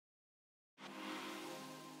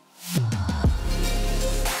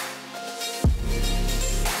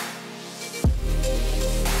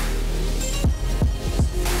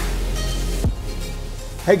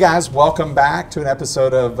Hey guys, welcome back to an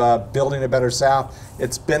episode of Building a Better South.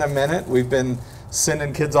 It's been a minute. We've been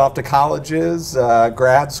sending kids off to colleges,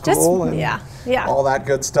 grad school, and all that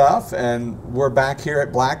good stuff. And we're back here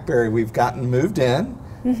at Blackberry. We've gotten moved in.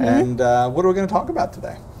 And what are we going to talk about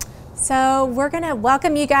today? So we're going to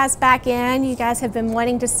welcome you guys back in. You guys have been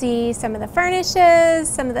wanting to see some of the furnishes,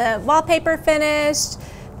 some of the wallpaper finished,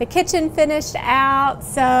 the kitchen finished out.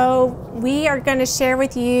 So we are going to share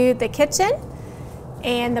with you the kitchen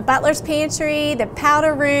and the butler's pantry, the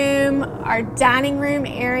powder room, our dining room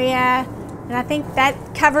area. And I think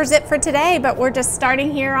that covers it for today, but we're just starting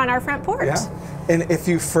here on our front porch. Yeah. And if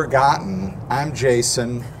you've forgotten, I'm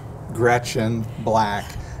Jason, Gretchen,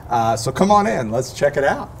 Black. So come on in, let's check it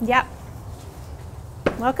out. Yep.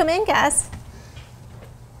 Welcome in, guys.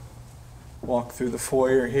 Walk through the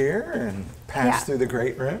foyer here and pass through the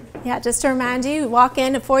great room. Yeah, just to remind you, walk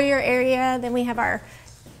in the foyer area, then we have our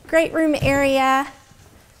great room area,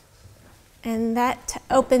 and that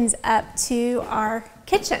opens up to our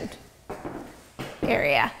kitchen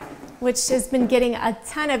area, which has been getting a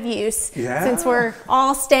ton of use since we're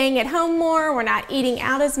all staying at home more. We're not eating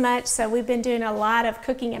out as much, so we've been doing a lot of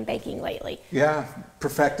cooking and baking lately. Yeah,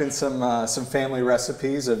 perfecting some family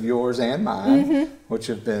recipes of yours and mine, which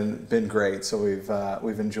have been great. So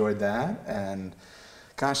we've enjoyed that. And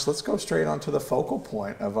gosh, let's go straight onto the focal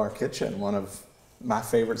point of our kitchen. One of my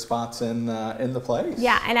favorite spots in the place.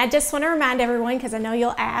 Yeah, and I just want to remind everyone, because I know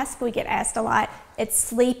you'll ask, we get asked a lot, it's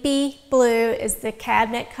sleepy blue is the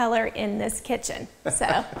cabinet color in this kitchen.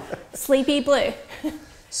 So, sleepy blue.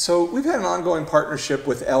 So we've had an ongoing partnership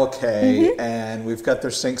with LK, and we've got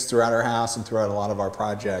their sinks throughout our house and throughout a lot of our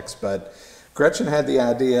projects, but Gretchen had the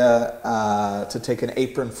idea to take an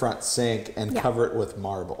apron front sink and cover it with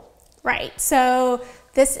marble. Right, so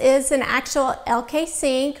this is an actual LK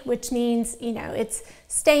sink, which means, you know, it's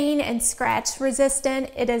stain and scratch resistant.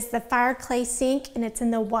 It is the fire clay sink, and it's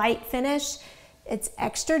in the white finish. It's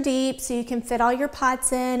extra deep, so you can fit all your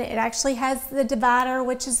pots in. It actually has the divider,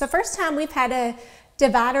 which is the first time we've had a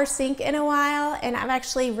divider sink in a while, and I've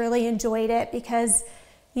actually really enjoyed it because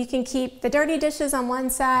you can keep the dirty dishes on one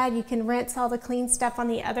side, you can rinse all the clean stuff on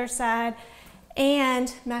the other side.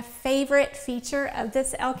 And my favorite feature of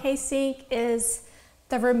this LK sink is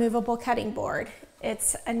the removable cutting board.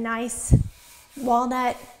 It's a nice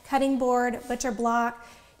walnut cutting board, butcher block.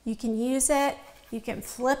 You can use it. You can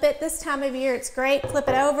flip it this time of year. It's great. Flip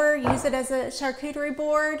it over, use it as a charcuterie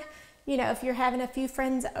board, you know, if you're having a few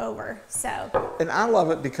friends over. So. And I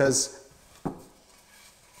love it because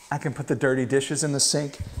I can put the dirty dishes in the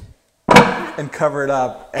sink and cover it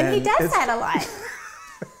up. And he does that a lot.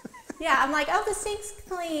 Yeah, I'm like, oh, the sink's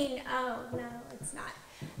clean. Oh, no, it's not.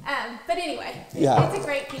 But anyway, it's a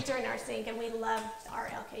great feature in our sink, and we love our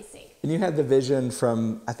LK sink. And you had the vision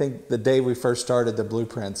from, I think, the day we first started the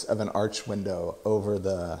blueprints of an arch window over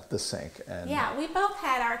the sink. And yeah, we both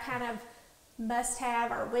had our kind of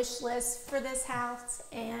must-have, our wish list for this house,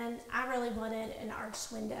 and I really wanted an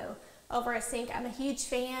arch window over a sink. I'm a huge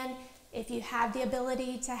fan. If you have the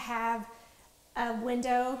ability to have a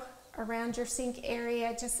window around your sink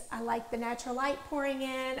area, I like the natural light pouring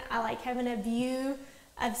in. I like having a view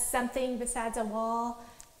of something besides a wall.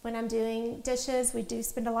 When I'm doing dishes, we do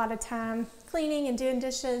spend a lot of time cleaning and doing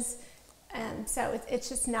dishes, so it's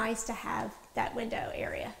just nice to have that window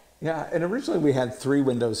area. Yeah, and originally we had 3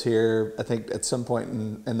 windows here. I think at some point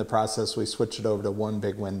in the process we switched it over to one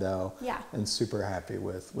big window. Yeah. And super happy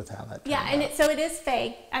with how that turned out. And so it is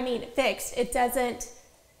fixed. It doesn't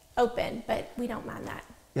open, but we don't mind that.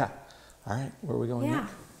 Yeah. All right, where are we going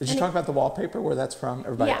next? Did you talk about the wallpaper, where that's from?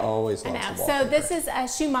 Everybody always loves the wallpaper. So this is a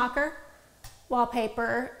Schumacher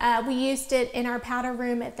wallpaper. We used it in our powder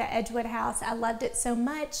room at the Edgewood house. I loved it so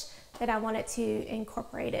much that I wanted to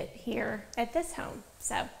incorporate it here at this home.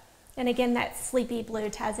 So, and again, that sleepy blue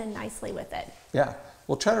ties in nicely with it. Yeah.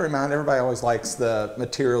 We'll try to remind everybody always likes the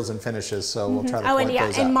materials and finishes, so we'll try to point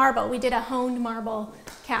those out. And marble. We did a honed marble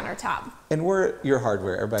countertop. And where your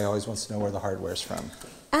hardware? Everybody always wants to know where the hardware is from.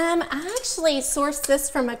 I actually sourced this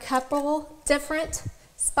from a couple different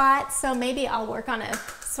spots, so maybe I'll work on a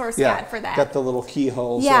source guide for that. Got the little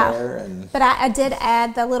keyholes there. But I did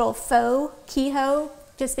add the little faux keyhole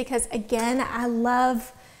just because, again, I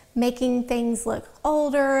love making things look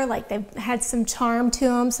older, like they've had some charm to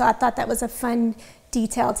them, so I thought that was a fun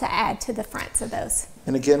detail to add to the fronts of those.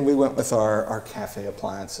 And again, we went with our cafe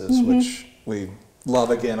appliances, which we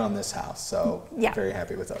love again on this house, so very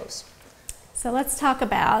happy with those. So let's talk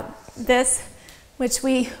about this, which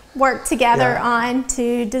we worked together on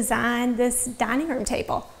to design this dining room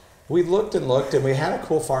table. We looked and looked, and we had a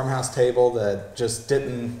cool farmhouse table that just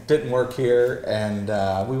didn't work here, and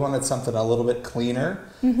we wanted something a little bit cleaner.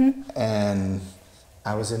 And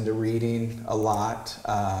I was into reading a lot.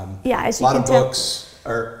 Yeah, as a you lot can of tell. books.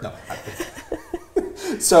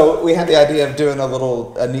 So we had the idea of doing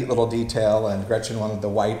a neat little detail, and Gretchen wanted the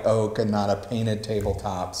white oak and not a painted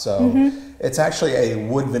tabletop. So it's actually a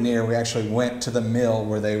wood veneer. We actually went to the mill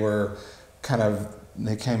where they were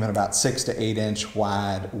they came in about 6 to 8 inch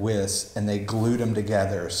wide widths, and they glued them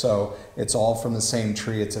together. So it's all from the same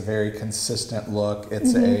tree. It's a very consistent look.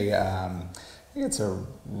 It's I think it's a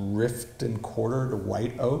rift and quartered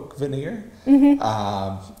white oak veneer.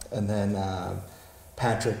 And then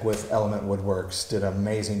Patrick with Element Woodworks did an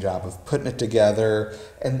amazing job of putting it together.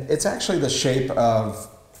 And it's actually the shape of,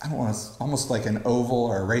 almost like an oval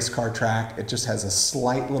or a race car track. It just has a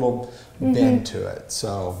slight little bend to it.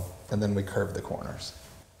 So, and then we curved the corners.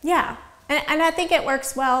 Yeah, and I think it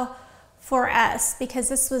works well for us because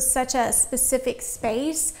this was such a specific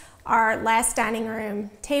space. Our last dining room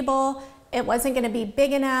table, it wasn't going to be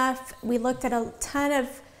big enough. We looked at a ton of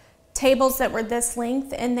tables that were this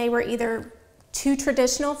length, and they were either too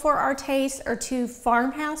traditional for our taste or too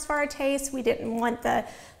farmhouse for our taste. We didn't want the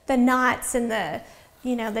knots and the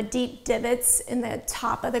deep divots in the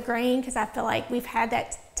top of the grain, because I feel like we've had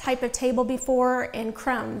that type of table before, and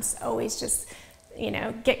crumbs always just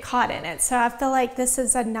get caught in it. So I feel like this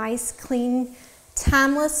is a nice, clean,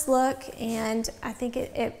 timeless look, and I think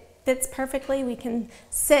it fits perfectly. We can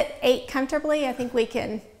sit 8 comfortably. I think we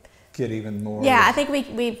can get even more. Yeah, I think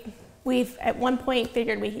we've at one point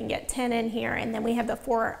figured we can get 10 in here, and then we have the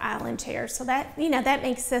 4 island chairs. So that that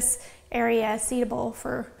makes this area suitable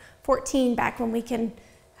for 14 back when we can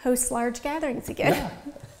host large gatherings again. Yeah.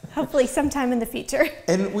 Hopefully sometime in the future.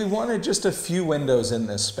 And we wanted just a few windows in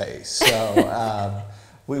this space. So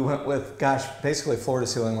we went with, basically floor to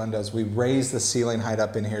ceiling windows. We raised the ceiling height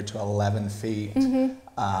up in here to 11 feet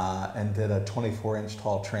and did a 24-inch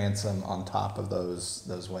tall transom on top of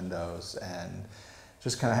those windows, and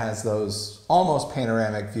just kind of has those almost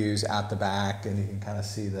panoramic views out the back, and you can kind of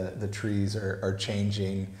see the trees are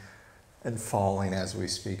changing and falling as we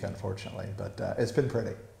speak, unfortunately, but it's been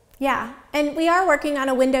pretty. Yeah, and we are working on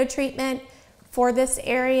a window treatment for this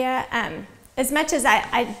area. As much as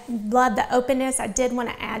I love the openness, I did want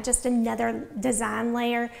to add just another design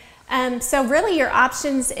layer. So really your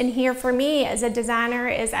options in here for me as a designer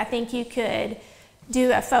is, I think you could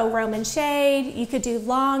do a faux Roman shade, you could do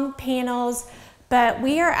long panels, but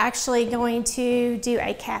we are actually going to do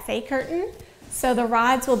a cafe curtain. So the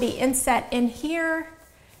rods will be inset in here,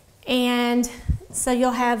 and so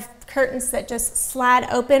you'll have curtains that just slide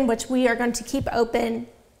open, which we are going to keep open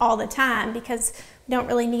all the time because we don't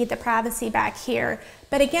really need the privacy back here.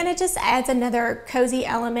 But again, it just adds another cozy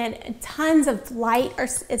element. Tons of light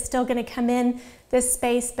is still going to come in this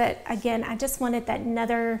space, but again, I just wanted that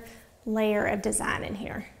another layer of design in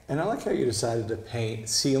here. And I like how you decided to paint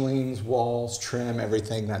ceilings, walls, trim,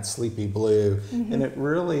 everything that sleepy blue. And it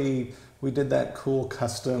really, we did that cool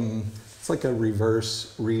custom, it's like a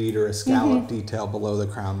reverse reed or a scallop detail below the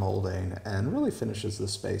crown molding, and really finishes the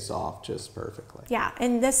space off just perfectly. Yeah,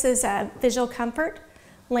 and this is a visual comfort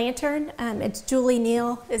lantern. It's Julie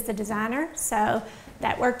Neal is the designer, so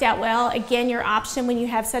that worked out well. Again, your option when you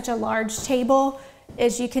have such a large table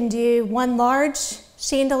is you can do 1 large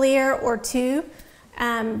chandelier or 2.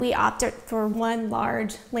 We opted for 1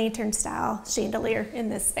 large lantern style chandelier in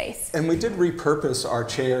this space. And we did repurpose our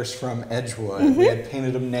chairs from Edgewood. We had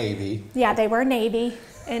painted them navy. Yeah, they were navy,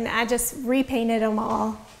 and I just repainted them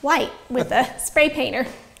all white with a spray painter.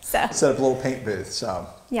 So set up a little paint booth. So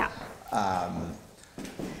yeah.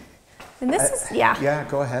 And this is yeah,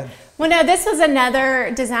 go ahead. Well, no, this was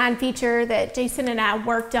another design feature that Jason and I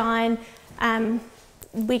worked on.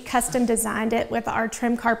 We custom designed it with our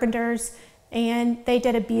trim carpenters, and they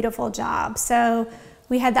did a beautiful job. So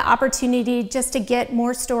we had the opportunity just to get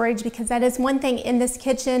more storage, because that is one thing in this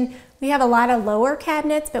kitchen. We have a lot of lower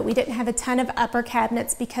cabinets, but we didn't have a ton of upper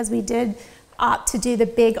cabinets because we did opt to do the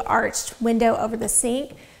big arched window over the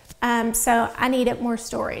sink. So I needed more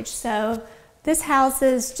storage. So this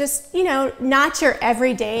houses just, you know, not your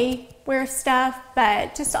everyday wear stuff,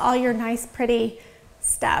 but just all your nice, pretty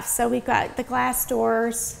stuff. So we've got the glass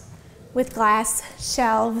doors with glass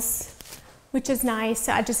shelves, which is nice.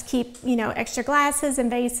 So I just keep, you know, extra glasses and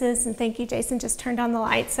vases, and thank you, Jason just turned on the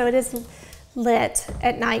light. So it is lit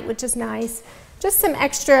at night, which is nice. Just some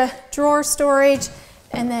extra drawer storage,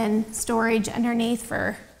 and then storage underneath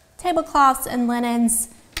for tablecloths and linens.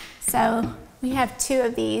 So we have 2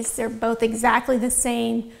 of these. They're both exactly the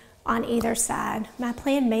same on either side. My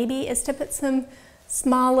plan maybe is to put some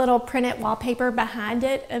small little printed wallpaper behind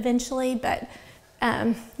it eventually, but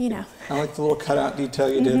you know. I like the little cutout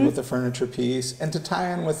detail you did with the furniture piece. And to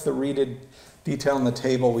tie in with the reeded detail on the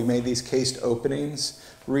table, we made these cased openings,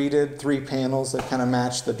 reeded, 3 panels that kind of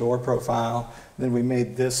match the door profile. Then we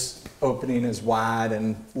made this opening as wide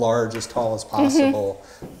and large, as tall as possible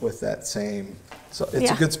with that same. So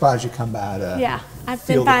it's a good spot as you come by to I've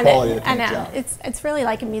feel been the quality of the I paint know. job. It's really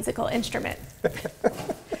like a musical instrument.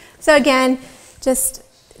 So again, just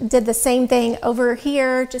did the same thing over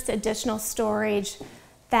here, just additional storage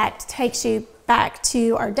that takes you back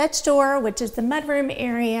to our Dutch door, which is the mudroom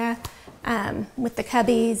area with the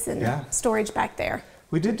cubbies and storage back there.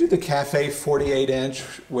 We did do the cafe 48-inch,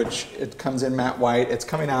 which it comes in matte white. It's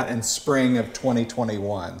coming out in spring of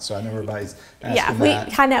 2021, so I know everybody's asking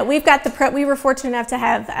that. I know. We've got we were fortunate enough to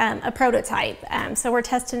have a prototype, so we're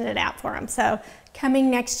testing it out for them. So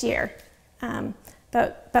coming next year,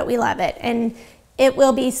 but we love it. And it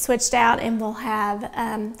will be switched out, and we'll have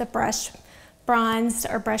the brush bronzed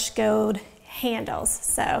or brush gold handles.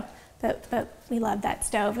 So, but we love that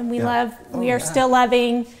stove, and we are still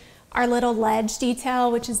loving our little ledge detail,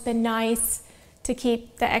 which has been nice to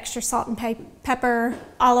keep the extra salt and pepper,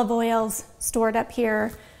 olive oils stored up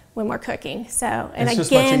here when we're cooking. So, and it's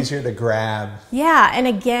just much easier to grab. Yeah, and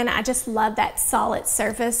again, I just love that solid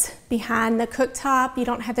surface behind the cooktop. You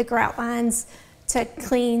don't have the grout lines to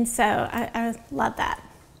clean, so I love that.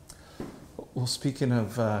 Well, speaking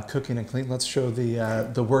of cooking and clean, let's show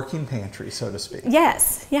the working pantry, so to speak.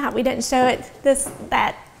 Yes, yeah, we didn't show it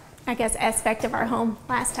that I guess aspect of our home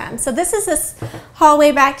last time. So this is this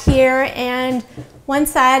hallway back here, and one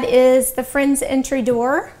side is the friend's entry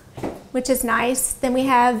door, which is nice. Then we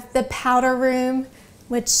have the powder room,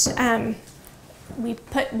 which we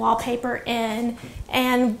put wallpaper in,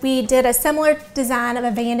 and we did a similar design of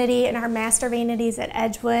a vanity in our master vanities at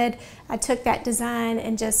Edgewood. I took that design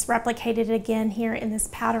and just replicated it again here in this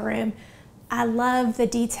powder room. I love the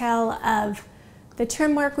detail of the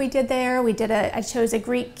trim work we did there. I chose a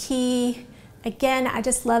Greek key. Again, I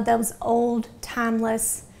just love those old,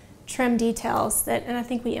 timeless trim details and I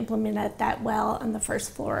think we implemented that well on the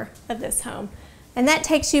first floor of this home. And that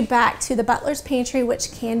takes you back to the butler's pantry,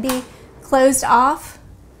 which can be closed off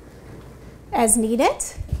as needed.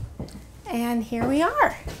 And here we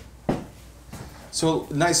are. So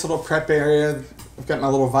nice little prep area. I've got my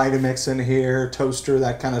little Vitamix in here, toaster,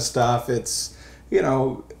 that kind of stuff. It's, you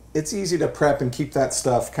know, it's easy to prep and keep that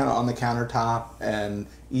stuff kind of on the countertop and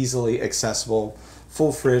easily accessible.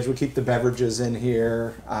 Full fridge, we keep the beverages in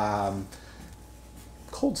here.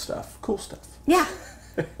 Cold stuff, cool stuff. Yeah.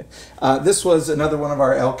 This was another one of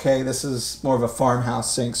our LK. This is more of a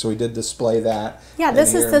farmhouse sink, so we did display that. Yeah,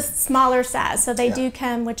 this is the smaller size, so they do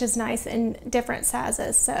come, which is nice, in different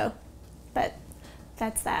sizes. So, but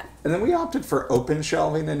that's that. And then we opted for open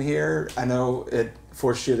shelving in here. I know it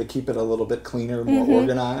forced you to keep it a little bit cleaner, more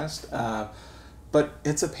organized. But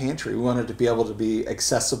it's a pantry. We wanted to be able to be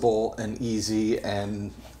accessible and easy,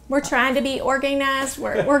 and we're trying to be organized.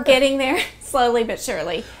 We're getting there slowly but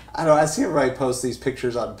surely. I know, I see everybody post these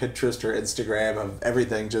pictures on Pinterest or Instagram of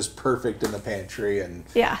everything just perfect in the pantry, and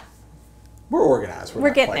we're organized.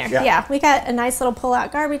 We're getting there. Yeah, we got a nice little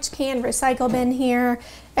pull-out garbage can, recycle bin here,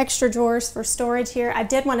 extra drawers for storage here. I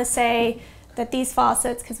did want to say that these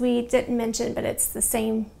faucets, because we didn't mention, but it's the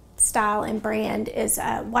same style and brand, is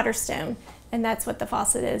Waterstone, and that's what the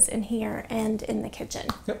faucet is in here and in the kitchen.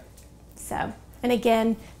 Yep. So, and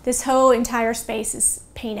again, this whole entire space is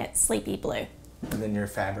painted sleepy blue. And then your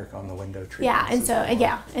fabric on the window treatments. Yeah, and so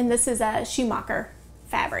and this is a Schumacher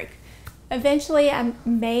fabric. Eventually, I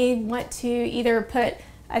may want to either put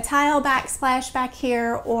a tile backsplash back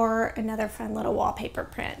here or another fun little wallpaper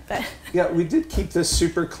print. But yeah, we did keep this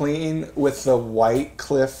super clean with the white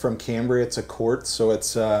Cliff from Cambria. It's a quartz, so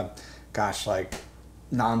it's gosh, like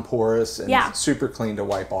non-porous and super clean to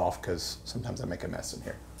wipe off, because sometimes I make a mess in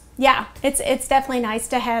here. Yeah, it's definitely nice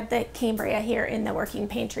to have the Cambria here in the working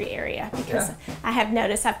pantry area, because I have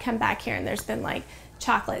noticed I've come back here and there's been like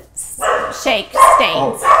chocolate shake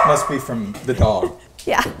stains. Oh, must be from the dog.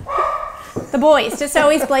 Yeah, the boys. Just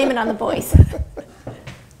always blame it on the boys.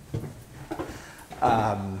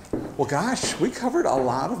 Well, gosh, we covered a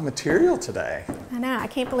lot of material today. I know. I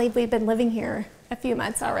can't believe we've been living here a few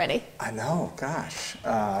months already. I know. Gosh,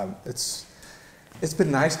 it's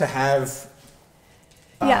been nice to have.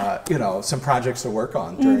 You know, some projects to work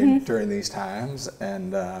on during these times,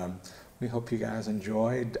 and we hope you guys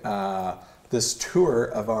enjoyed this tour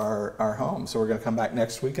of our home. So we're going to come back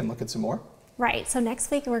next week and look at some more. Right. So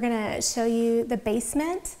next week we're going to show you the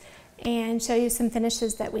basement and show you some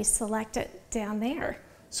finishes that we selected down there.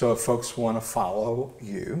 So if folks want to follow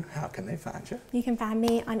you, how can they find you? You can find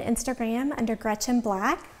me on Instagram under Gretchen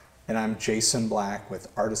Black. And I'm Jason Black with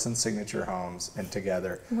Artisan Signature Homes, and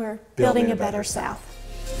together we're building a better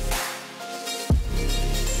South.